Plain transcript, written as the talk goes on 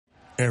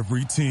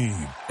Every team,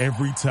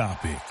 every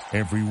topic,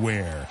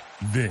 everywhere.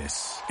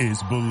 This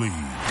is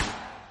Bleav.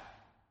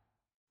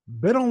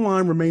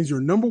 BetOnline remains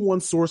your number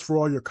one source for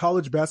all your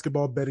college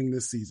basketball betting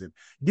this season.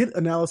 Get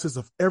analysis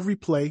of every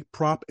play,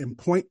 prop, and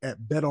point at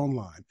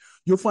BetOnline.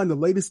 You'll find the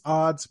latest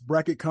odds,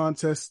 bracket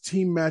contests,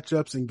 team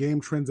matchups, and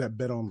game trends at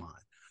BetOnline.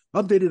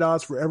 Updated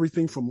odds for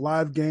everything from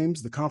live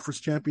games, the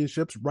conference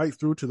championships, right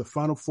through to the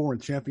Final Four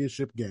and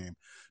championship game.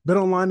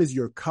 BetOnline is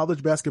your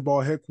college basketball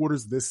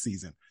headquarters this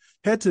season.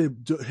 Head to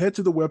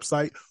the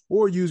website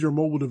or use your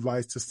mobile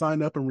device to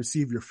sign up and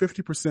receive your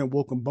 50%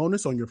 welcome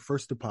bonus on your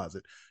first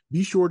deposit.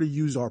 Be sure to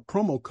use our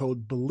promo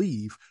code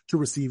Bleav to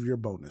receive your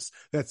bonus.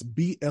 That's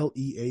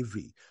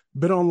BLEAV.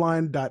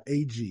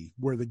 BetOnline.ag,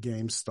 where the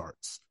game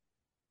starts.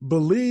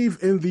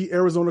 Bleav in the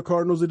Arizona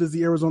Cardinals. It is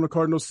the Arizona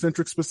Cardinals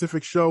centric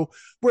specific show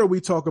where we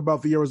talk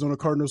about the Arizona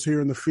Cardinals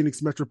here in the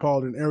Phoenix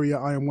metropolitan area.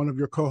 I am one of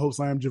your co-hosts.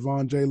 I am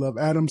Javon J. Love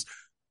Adams.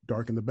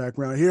 Dark in the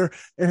background here.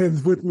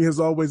 And with me, as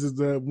always, is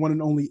the one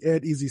and only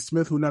Ed Easy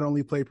Smith, who not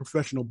only played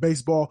professional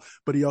baseball,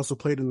 but he also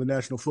played in the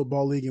National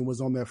Football League and was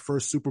on that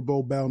first Super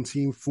Bowl bound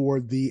team for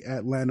the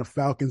Atlanta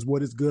Falcons.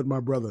 What is good, my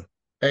brother?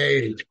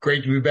 Hey, it's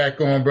great to be back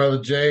on,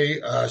 Brother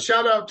Jay.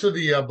 Shout out to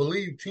the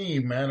Bleav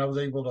team, man. I was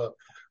able to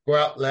go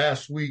out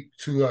last week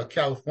to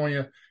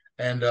California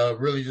and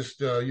really just,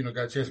 got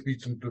a chance to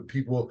meet some good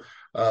people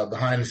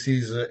behind the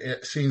scenes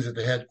at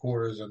the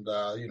headquarters. And,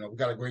 we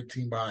got a great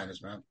team behind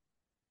us, man.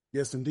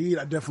 Yes, indeed.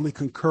 I definitely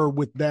concur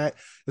with that.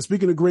 And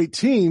speaking of great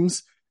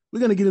teams, we're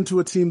going to get into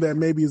a team that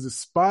maybe is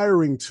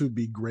aspiring to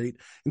be great.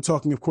 And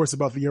talking, of course,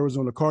 about the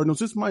Arizona Cardinals.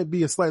 This might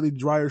be a slightly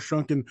drier,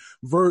 shrunken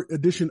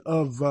edition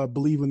of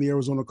Bleav in the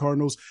Arizona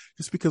Cardinals,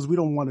 just because we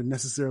don't want to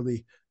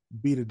necessarily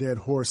beat a dead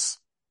horse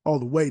all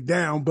the way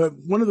down. But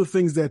one of the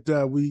things that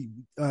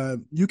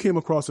you came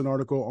across an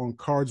article on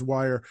Cards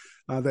Wire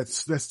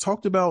that's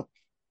talked about.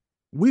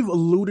 We've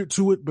alluded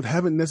to it, but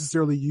haven't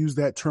necessarily used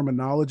that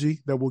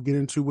terminology that we'll get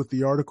into with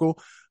the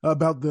article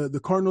about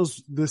the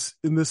Cardinals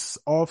in this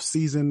off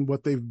season,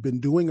 what they've been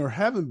doing or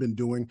haven't been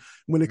doing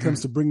when it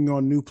comes to bringing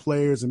on new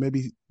players and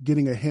maybe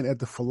getting a hint at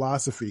the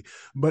philosophy.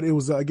 But it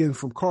was again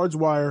from Cards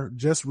Wire,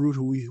 Jess Root,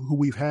 who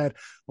we've had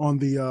on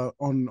the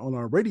on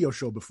our radio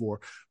show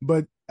before,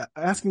 but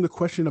asking the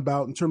question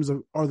about in terms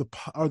of are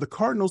the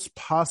Cardinals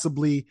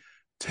possibly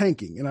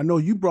tanking? And I know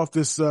you brought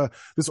this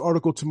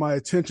article to my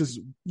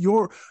attention.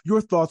 Your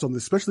thoughts on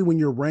this, especially when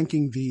you're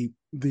ranking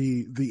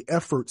the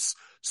efforts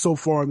so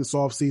far in this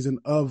offseason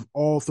of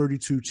all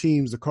 32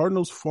 teams. The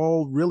Cardinals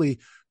fall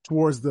really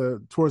towards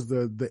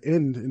the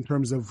end in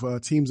terms of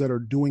teams that are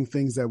doing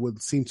things that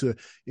would seem to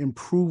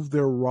improve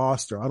their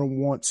roster. I don't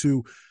want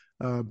to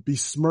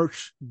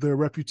besmirch the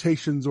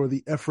reputations or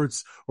the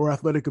efforts or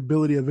athletic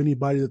ability of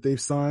anybody that they've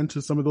signed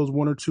to some of those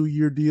 1 or 2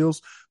 year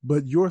deals.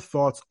 But your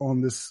thoughts on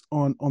this,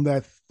 on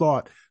that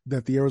thought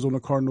that the Arizona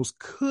Cardinals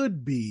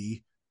could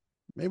be,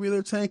 maybe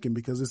they're tanking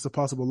because it's a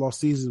possible lost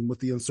season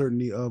with the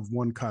uncertainty of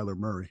one Kyler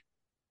Murray.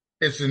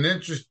 It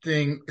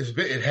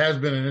has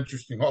been an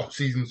interesting off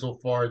season so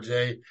far,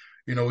 Jay.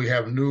 We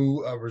have a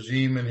new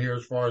regime in here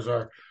as far as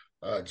our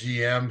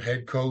GM,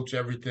 head coach,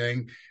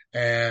 everything.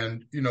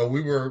 And,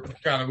 we've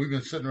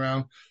been sitting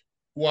around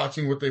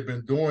watching what they've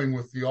been doing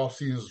with the off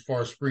season as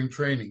far as spring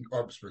training,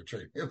 as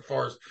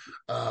far as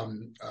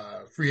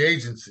free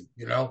agency,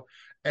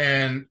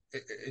 and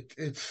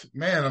it's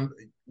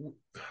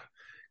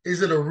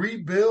is it a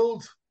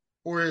rebuild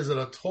or is it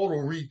a total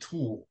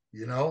retool,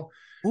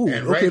 Ooh,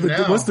 and okay. right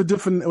now, what's the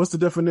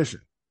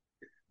definition?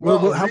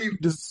 Well, how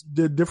is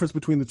the difference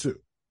between the two?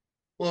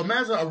 Well,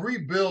 imagine a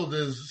rebuild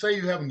is, say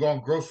you haven't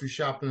gone grocery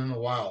shopping in a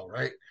while,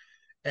 right?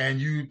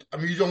 And you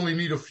only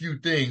need a few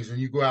things and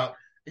you go out,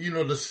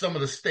 some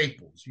of the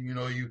staples,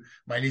 you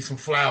might need some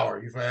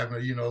flour, you have,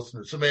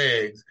 some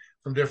eggs,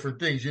 some different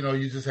things,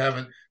 you just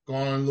haven't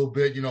gone a little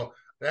bit,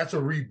 that's a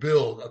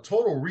rebuild. A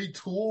total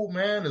retool,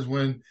 man, is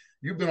when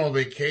you've been on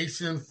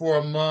vacation for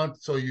a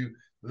month. So you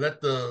let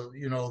the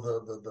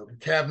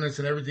cabinets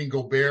and everything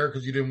go bare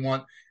because you didn't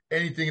want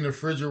anything in the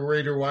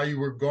refrigerator while you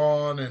were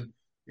gone. And,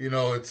 you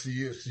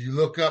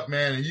look up,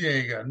 man, and you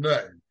ain't got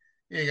nothing.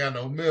 You ain't got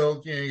no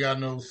milk. You ain't got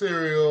no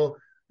cereal.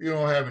 You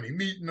don't have any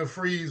meat in the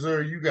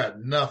freezer. You got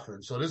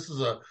nothing. So this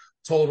is a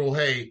total,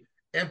 hey,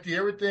 empty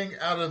everything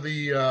out of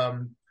the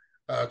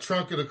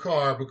trunk of the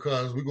car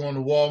because we're going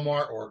to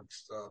Walmart or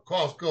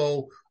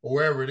Costco or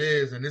wherever it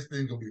is, and this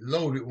thing's going to be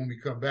loaded when we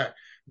come back.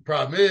 The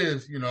problem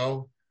is, when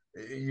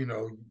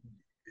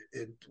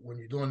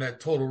you're doing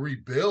that total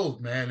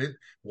rebuild, man,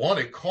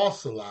 it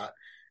costs a lot.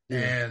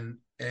 Yeah.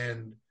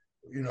 And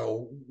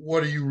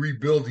what are you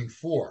rebuilding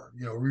for?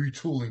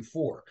 Retooling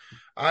for?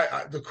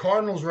 The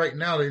Cardinals right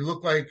now, they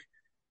look like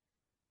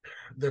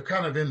they're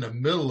kind of in the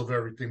middle of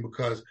everything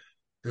because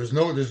there is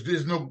going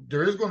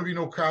to be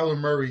no Kyler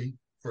Murray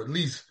for at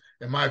least,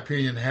 in my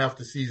opinion, half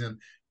the season.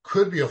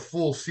 Could be a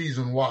full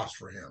season wash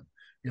for him.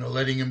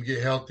 Letting him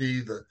get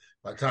healthy.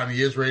 By the time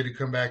he is ready to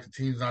come back, the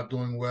team's not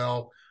doing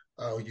well.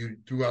 You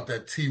threw out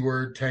that T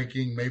word,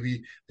 tanking.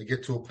 Maybe they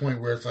get to a point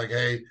where it's like,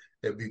 hey,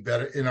 it'd be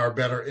better in our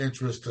better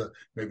interest to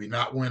maybe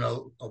not win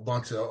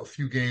a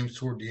few games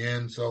toward the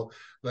end. So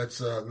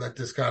let's let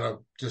this kind of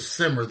just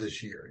simmer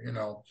this year,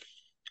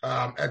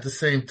 At the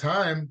same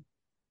time,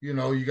 you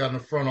got in the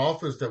front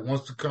office that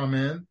wants to come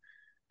in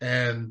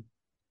and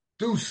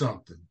do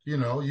something. You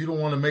don't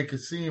want to make it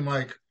seem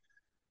like,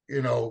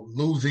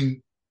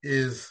 losing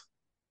is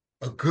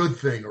a good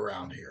thing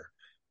around here.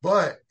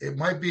 But it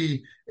might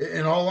be,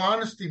 in all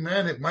honesty,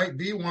 man, it might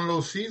be one of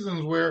those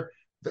seasons where,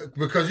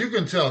 because you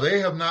can tell they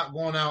have not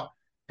gone out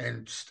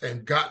and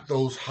got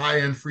those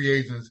high-end free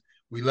agents.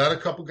 We let a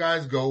couple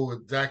guys go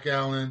with Zach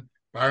Allen,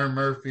 Byron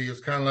Murphy. It's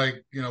kind of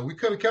like, we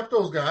could have kept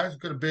those guys. We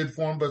could have bid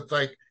for them, but it's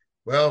like,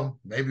 well,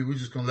 maybe we're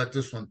just going to let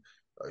this one,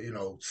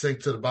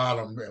 sink to the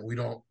bottom, and we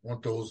don't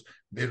want those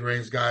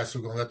mid-range guys, so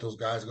we're going to let those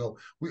guys go.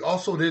 We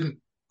also didn't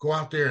go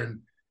out there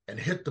and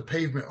hit the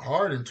pavement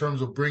hard in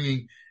terms of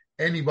bringing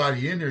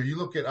anybody in there. You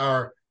look at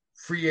our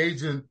free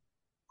agent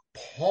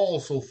haul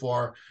so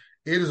far,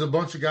 it is a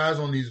bunch of guys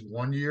on these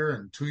 1-year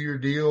and 2-year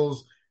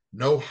deals,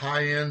 no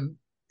high-end,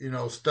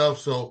 stuff.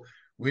 So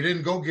we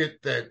didn't go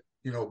get that,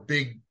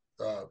 big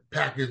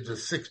package, a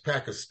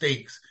 6-pack of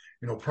steaks,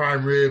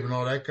 prime rib and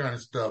all that kind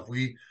of stuff.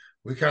 We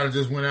kind of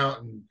just went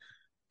out and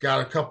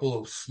got a couple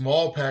of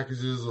small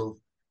packages of,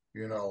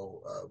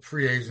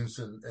 free agents.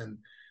 And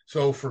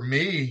so for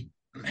me,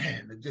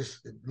 man,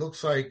 it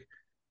looks like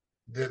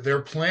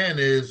their plan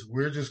is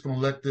we're just going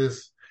to let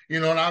this,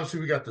 and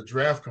obviously we got the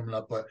draft coming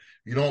up, but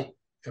you don't,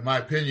 in my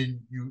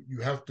opinion, you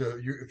have to,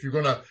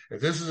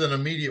 if this is an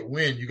immediate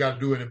win, you got to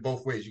do it in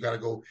both ways. You got to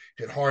go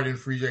hit hard in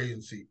free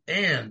agency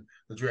and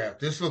the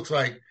draft. This looks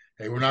like,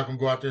 hey, we're not going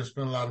to go out there and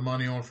spend a lot of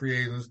money on free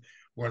agents.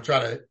 We're going to try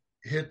to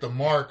hit the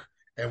mark,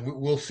 and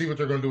we'll see what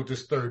they're going to do with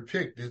this third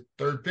pick. This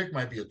third pick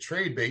might be a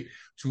trade bait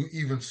to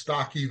even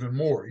stock even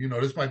more.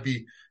 This might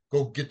be,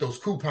 go get those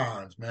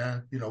coupons,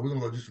 man. We're going to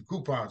go do some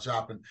coupon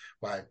shopping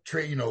by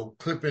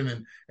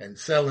clipping and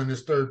selling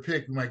this third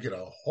pick. We might get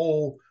a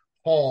whole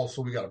haul.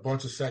 So we got a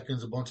bunch of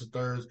seconds, a bunch of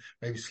thirds,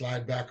 maybe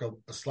slide back a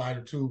slide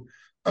or two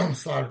in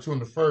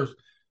the first.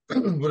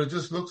 But it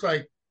just looks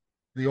like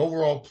the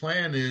overall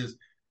plan is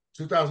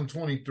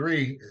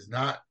 2023 is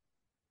not,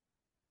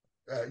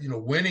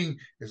 winning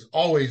is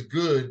always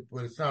good,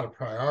 but it's not a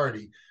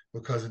priority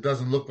because it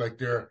doesn't look like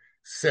they're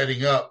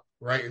setting up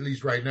right, at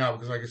least right now,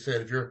 because like I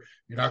said, if you're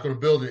not going to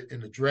build it in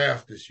the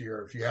draft this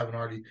year, if you haven't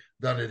already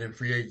done it in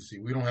free agency,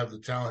 we don't have the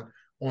talent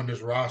on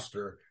this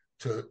roster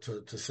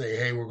to say,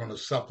 hey, we're going to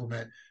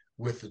supplement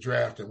with the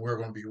draft and we're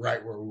going to be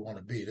right where we want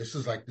to be. This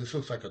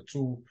looks like a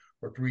 2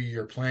 or 3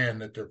 year plan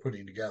that they're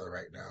putting together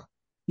right now.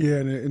 Yeah,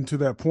 and to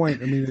that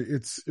point, I mean,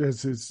 it's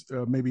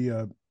maybe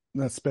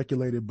not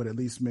speculated, but at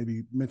least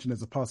maybe mentioned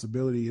as a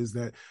possibility is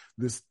that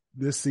this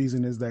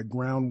season is that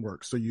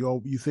groundwork. So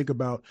you think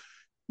about,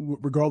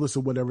 regardless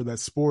of whatever that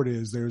sport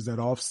is, there's that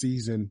off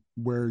season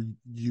where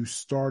you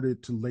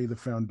started to lay the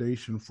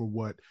foundation for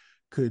what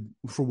could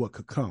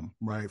come,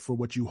 right? For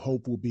what you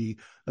hope will be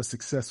a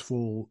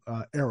successful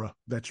era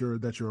that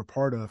you're a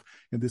part of.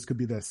 And this could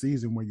be that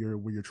season where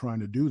you're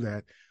trying to do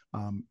that.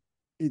 And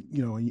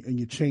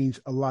you change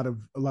a lot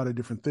of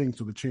different things.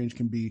 So the change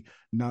can be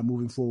not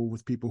moving forward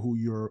with people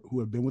who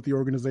have been with the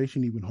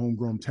organization, even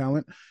homegrown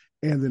talent.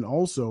 And then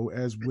also,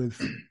 as with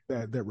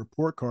that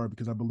report card,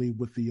 because I Bleav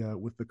with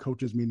the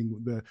coaches meeting,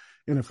 the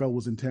NFL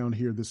was in town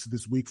here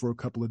this week for a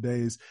couple of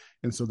days,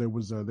 and so there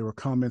were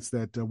comments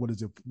that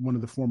one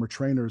of the former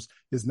trainers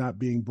is not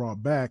being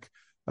brought back,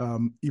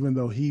 even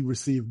though he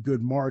received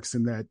good marks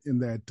in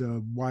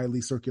that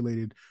widely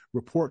circulated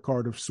report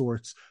card of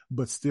sorts.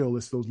 But still,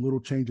 it's those little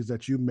changes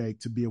that you make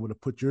to be able to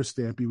put your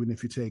stamp, even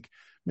if you take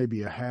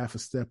maybe a half a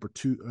step or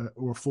two,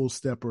 or a full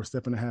step or a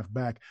step and a half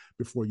back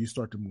before you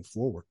start to move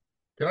forward.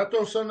 Can I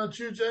throw something at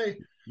you, Jay?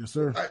 Yes,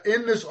 sir.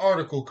 In this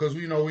article, because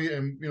we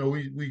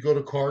go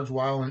to Cards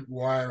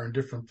Wire and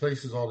different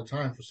places all the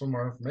time for some of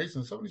our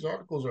information. Some of these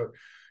articles are,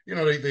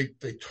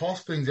 they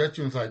toss things at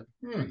you and it's like,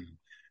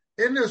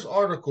 In this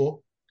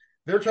article,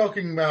 they're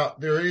talking about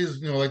there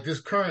is, like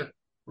this current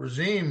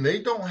regime,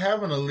 they don't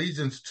have an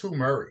allegiance to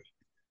Murray,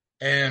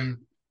 and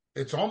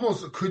it's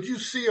almost, could you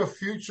see a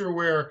future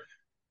where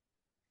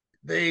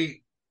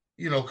they,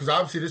 because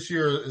obviously this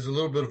year is a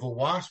little bit of a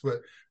wash,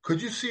 but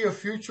could you see a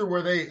future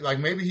where they, like,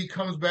 maybe he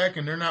comes back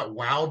and they're not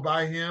wowed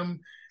by him,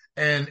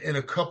 and in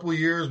a couple of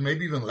years,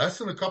 maybe even less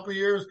than a couple of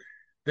years,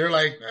 they're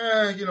like,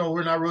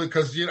 we're not really,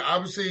 because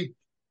obviously,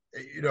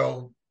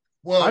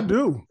 well, I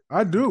do,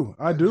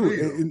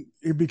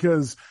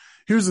 because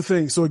here's the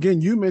thing. So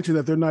again, you mentioned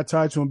that they're not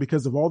tied to him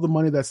because of all the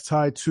money that's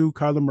tied to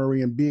Kyler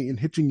Murray and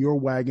hitching your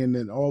wagon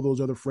and all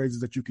those other phrases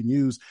that you can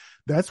use.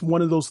 That's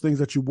one of those things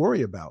that you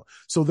worry about.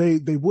 So they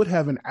would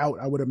have an out,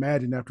 I would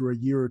imagine, after a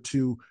year or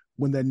two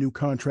when that new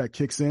contract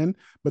kicks in,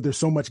 but there's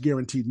so much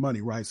guaranteed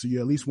money, right? So you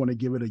at least want to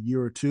give it a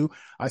year or two.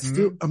 I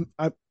still,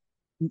 I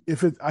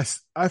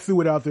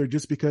threw it out there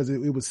just because it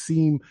would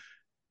seem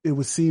it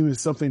would seem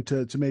as something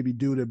to maybe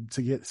do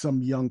to get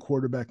some young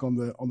quarterback on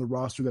the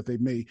roster that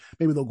maybe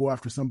they'll go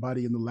after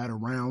somebody in the latter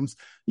rounds.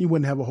 You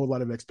wouldn't have a whole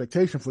lot of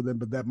expectation for them,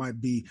 but that might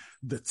be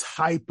the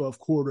type of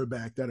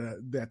quarterback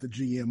that the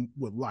GM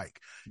would like.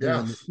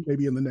 Yes. And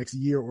maybe in the next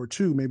year or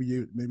two, maybe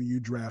you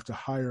draft a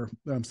higher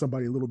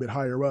somebody a little bit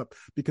higher up,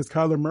 because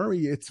Kyler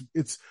Murray,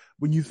 it's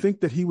when you think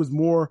that he was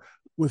more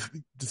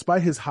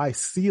despite his high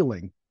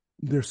ceiling,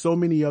 there's so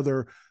many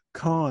other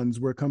cons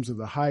where it comes to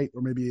the height,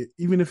 or maybe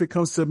even if it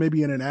comes to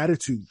maybe in an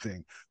attitude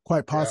thing,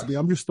 quite possibly.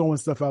 Yes. I'm just throwing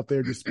stuff out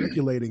there, just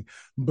speculating.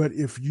 But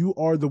if you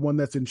are the one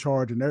that's in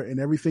charge and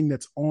everything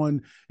that's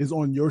is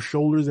on your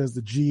shoulders as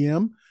the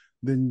GM,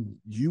 then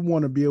you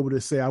want to be able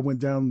to say, I went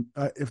down.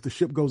 If the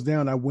ship goes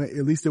down, at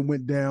least it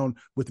went down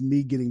with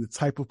me getting the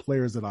type of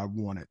players that I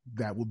wanted.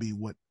 That would be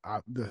what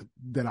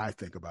that I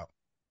think about.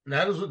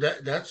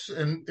 That's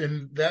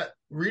in that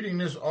reading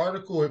this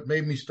article, it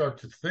made me start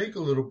to think a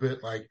little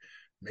bit like,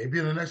 maybe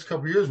in the next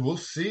couple of years, we'll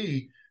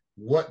see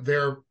what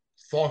their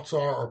thoughts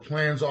are or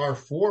plans are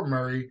for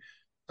Murray,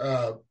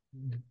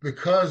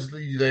 because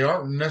they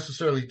aren't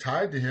necessarily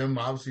tied to him.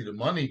 Obviously, the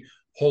money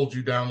holds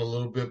you down a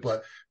little bit,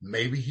 but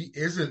maybe he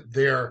isn't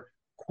their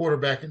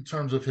quarterback in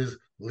terms of his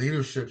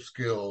leadership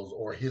skills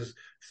or his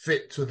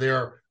fit to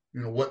their,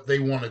 what they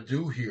want to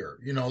do here.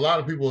 A lot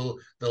of people,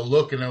 they'll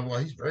look and they're, well,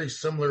 he's very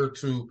similar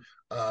to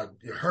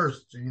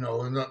Hurst, and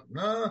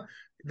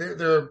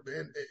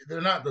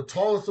they're not the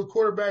tallest of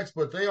quarterbacks,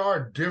 but they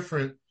are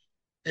different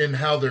in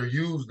how they're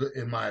used,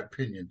 in my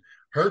opinion.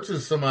 Hurts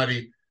is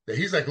somebody that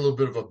he's like a little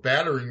bit of a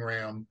battering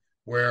ram,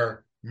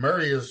 where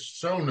Murray has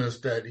shown us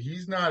that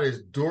he's not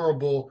as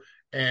durable.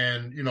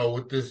 And,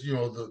 with this,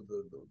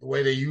 the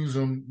way they use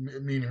him,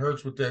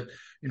 Hurts with that,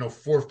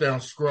 fourth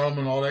down scrum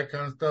and all that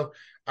kind of stuff.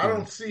 I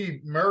don't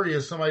see Murray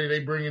as somebody they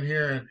bring in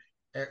here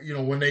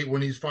and,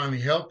 when he's finally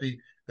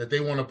healthy, that they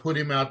want to put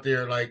him out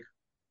there like,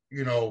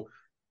 a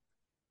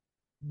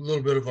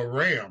little bit of a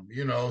ram.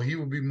 He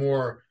would be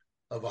more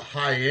of a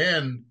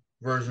high-end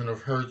version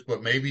of Hurts,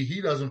 but maybe he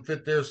doesn't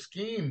fit their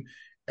scheme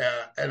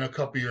in a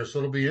couple of years. So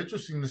it'll be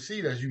interesting to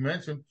see, as you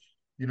mentioned,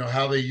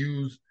 how they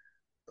use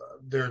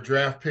their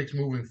draft picks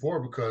moving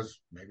forward, because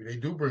maybe they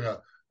do bring a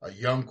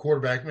young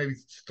quarterback, maybe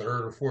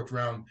third or fourth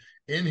round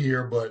in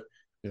here. But,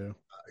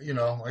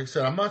 like I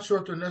said, I'm not sure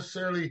if they're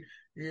necessarily,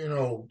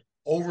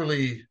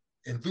 overly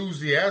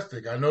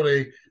enthusiastic. I know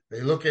they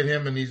look at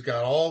him and he's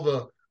got all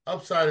the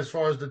upside as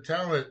far as the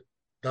talent.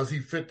 Does he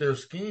fit their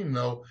scheme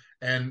though?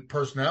 And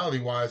personality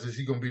wise, is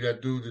he going to be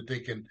that dude that they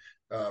can,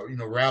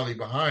 rally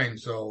behind?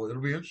 So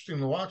it'll be interesting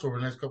to watch over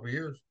the next couple of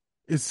years.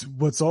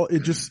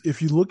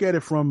 If you look at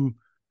it from,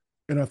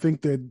 and I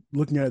think that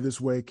looking at it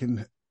this way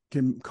can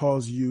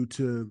cause you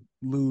to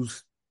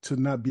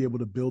not be able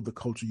to build the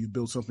culture. You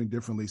build something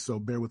differently. So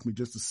bear with me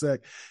just a sec.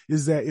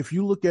 Is that if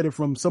you look at it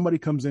from somebody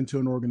comes into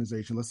an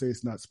organization, let's say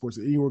it's not sports,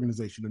 any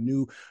organization, a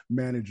new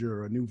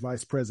manager, a new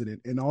vice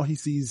president, and all he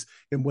sees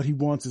and what he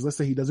wants is, let's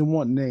say he doesn't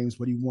want names,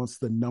 but he wants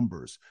the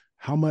numbers.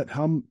 How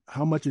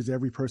much is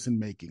every person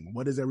making?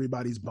 What is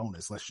everybody's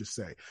bonus? Let's just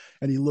say.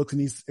 And he looks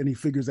and he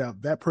figures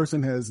out that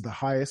person has the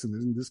highest, and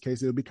in this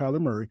case, it'll be Kyler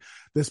Murray.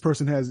 This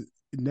person has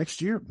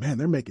next year, man,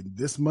 they're making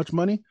this much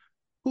money.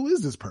 Who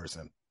is this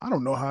person? I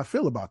don't know how I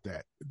feel about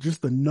that.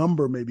 Just the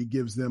number maybe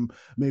gives them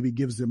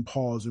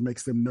pause or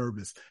makes them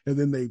nervous. And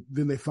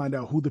then they find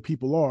out who the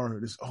people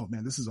are. Oh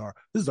man, this is our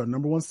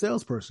number one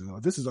salesperson.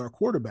 Or this is our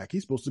quarterback.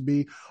 He's supposed to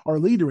be our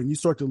leader. And you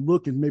start to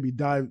look and maybe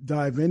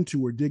dive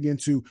into or dig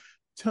into.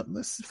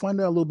 Let's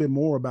find out a little bit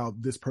more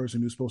about this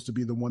person who's supposed to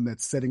be the one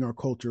that's setting our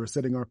culture or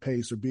setting our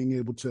pace or being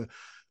able to,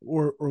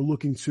 or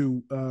looking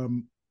to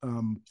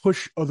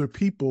push other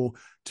people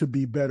to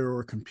be better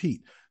or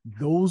compete.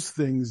 Those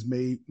things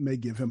may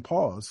give him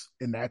pause,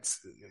 and that's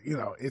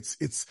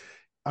it's.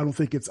 I don't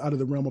think it's out of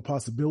the realm of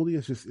possibility.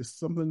 It's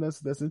something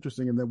that's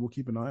interesting, and that we'll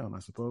keep an eye on, I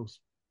suppose.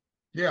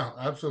 Yeah,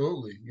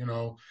 absolutely.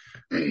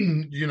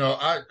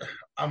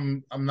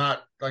 I'm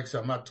not, like I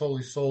said, I'm not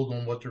totally sold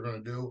on what they're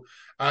going to do.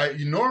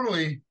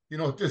 Normally,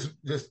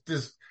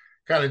 this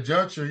kind of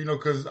juncture,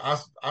 because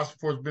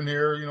Osborne's been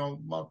here, a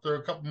month or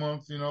a couple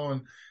months,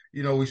 and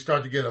we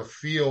start to get a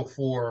feel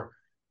for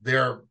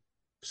their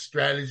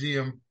strategy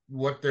and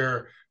what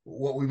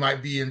we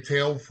might be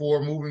entailed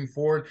for moving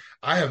forward.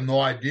 I have no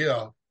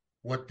idea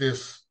what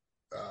this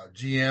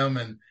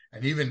GM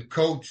and even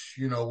coach,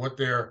 what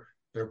their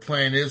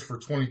plan is for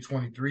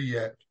 2023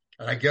 yet.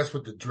 And I guess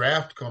with the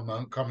draft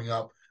coming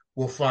up,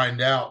 we'll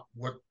find out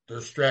what their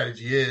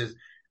strategy is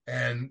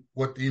and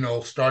what,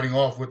 starting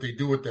off what they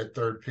do with that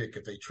third pick,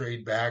 if they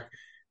trade back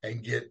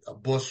and get a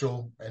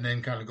bushel and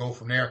then kind of go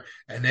from there.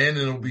 And then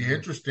it'll be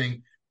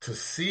interesting to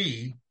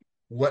see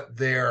what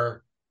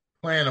their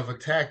plan of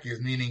attack is,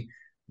 meaning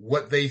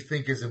what they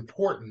think is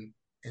important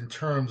in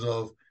terms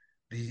of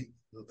the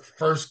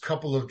first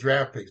couple of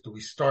draft picks. Do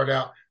we start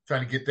out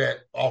trying to get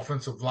that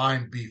offensive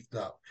line beefed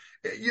up?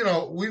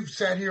 We've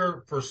sat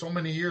here for so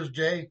many years,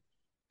 Jay,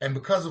 and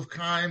because of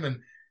Keim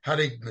and how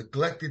they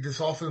neglected this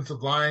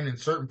offensive line in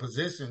certain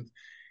positions,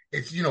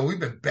 it's, we've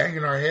been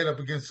banging our head up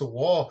against the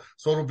wall.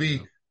 So it'll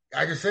be,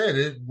 like I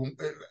said,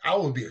 I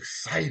would be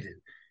excited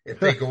if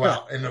they go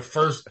out in the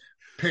first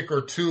pick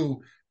or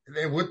two.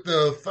 With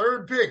the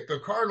third pick, the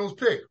Cardinals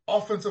pick,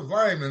 offensive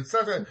lineman,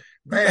 such a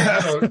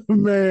man,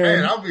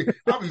 man, I'll be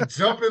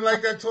jumping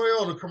like that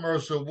Toyota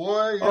commercial,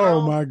 boy.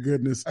 Oh my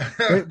goodness!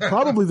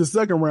 Probably the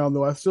second round,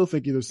 though. I still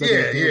think either second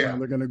or third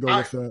round they're going to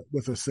go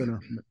with a center.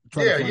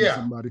 Try to find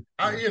somebody.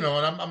 And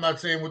I'm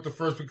not saying with the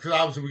first because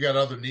obviously we got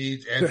other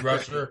needs, edge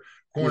rusher,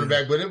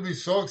 cornerback, but it'd be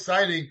so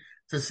exciting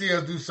to see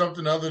us do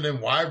something other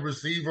than wide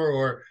receiver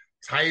or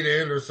tight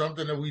end or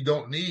something that we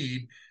don't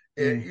need.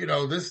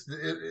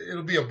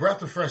 It'll be a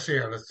breath of fresh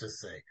air, let's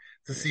just say,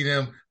 to see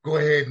them go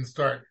ahead and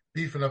start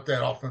beefing up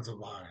that offensive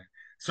line,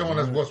 showing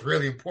us what's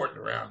really important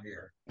around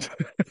here.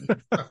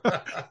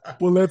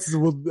 Well,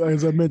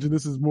 as I mentioned,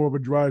 this is more of a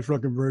dry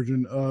trucking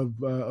version of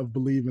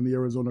Bleav in the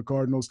Arizona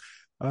Cardinals.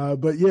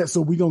 But yeah,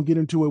 so we're going to get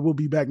into it. We'll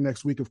be back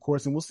next week, of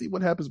course, and we'll see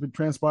what happens with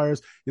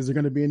transpires. Is there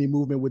going to be any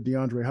movement with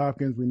DeAndre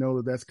Hopkins? We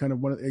know that's kind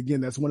of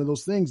that's one of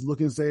those things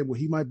looking and say, well,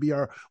 he might be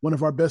one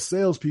of our best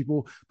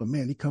salespeople, but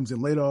man, he comes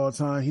in late all the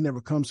time. He never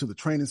comes to the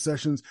training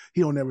sessions.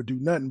 He don't ever do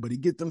nothing, but he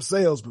get them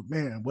sales. But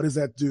man, what does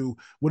that do?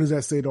 What does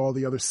that say to all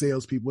the other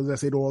salespeople? What does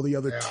that say to all the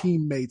other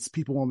teammates,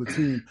 people on the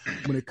team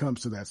when it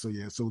comes to that? So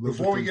yeah, so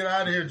before we get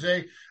out of here,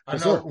 Jay, I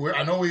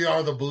know we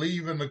are the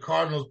Bleav in the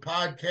Cardinals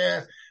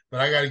podcast. But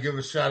I got to give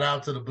a shout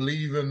out to the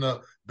Bleav in the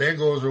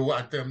Bengals or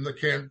what them. I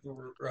can't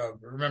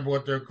remember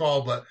what they're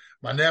called, but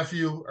my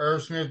nephew,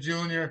 Irv Smith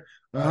Jr.,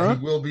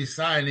 he will be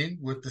signing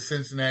with the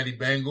Cincinnati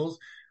Bengals.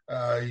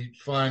 He's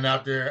flying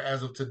out there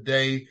as of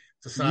today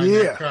to sign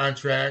that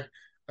contract.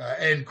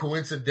 And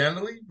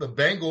coincidentally, the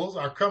Bengals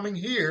are coming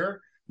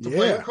here to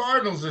play the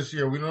Cardinals this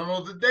year. We don't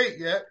know the date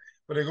yet,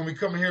 but they're going to be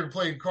coming here to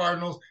play the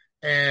Cardinals.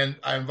 And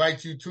I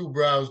invite you too,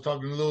 bro. I was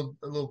talking to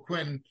a little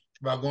Quentin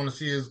about going to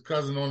see his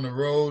cousin on the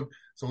road.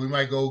 So we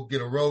might go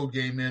get a road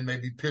game in,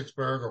 maybe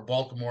Pittsburgh or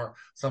Baltimore,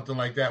 something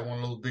like that, one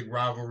of those big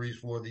rivalries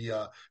for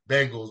the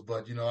Bengals.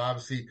 But,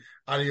 obviously,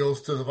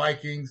 adios to the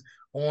Vikings,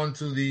 on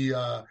to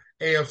the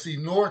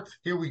AFC North.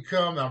 Here we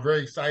come. I'm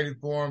very excited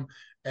for them.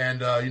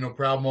 And,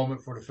 proud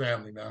moment for the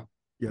family, man.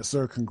 Yes,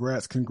 sir.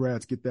 Congrats.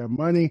 Get that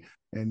money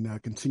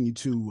and continue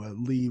to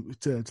leave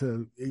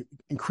to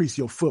increase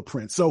your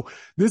footprint. So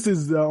this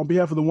is on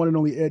behalf of the one and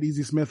only Ed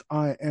Easy Smith.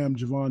 I am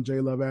Javon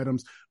J. Love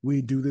Adams.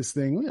 We do this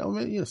thing,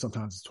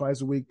 sometimes it's twice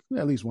a week,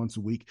 at least once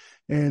a week.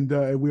 And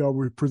we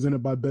are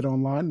presented by Bet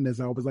Online. And as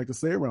I always like to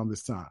say around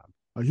this time,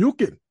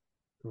 Ayukin.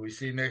 We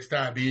see you next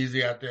time. Be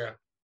easy out there.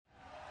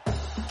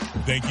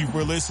 Thank you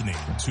for listening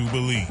to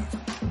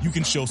Bleav. You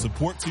can show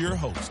support to your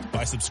host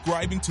by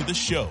subscribing to the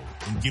show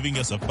and giving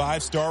us a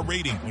 5-star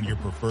rating on your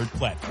preferred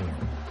platform.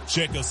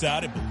 Check us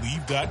out at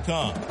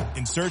Bleav.com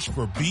and search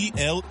for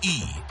BLEAV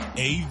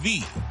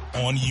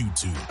on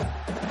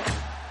YouTube.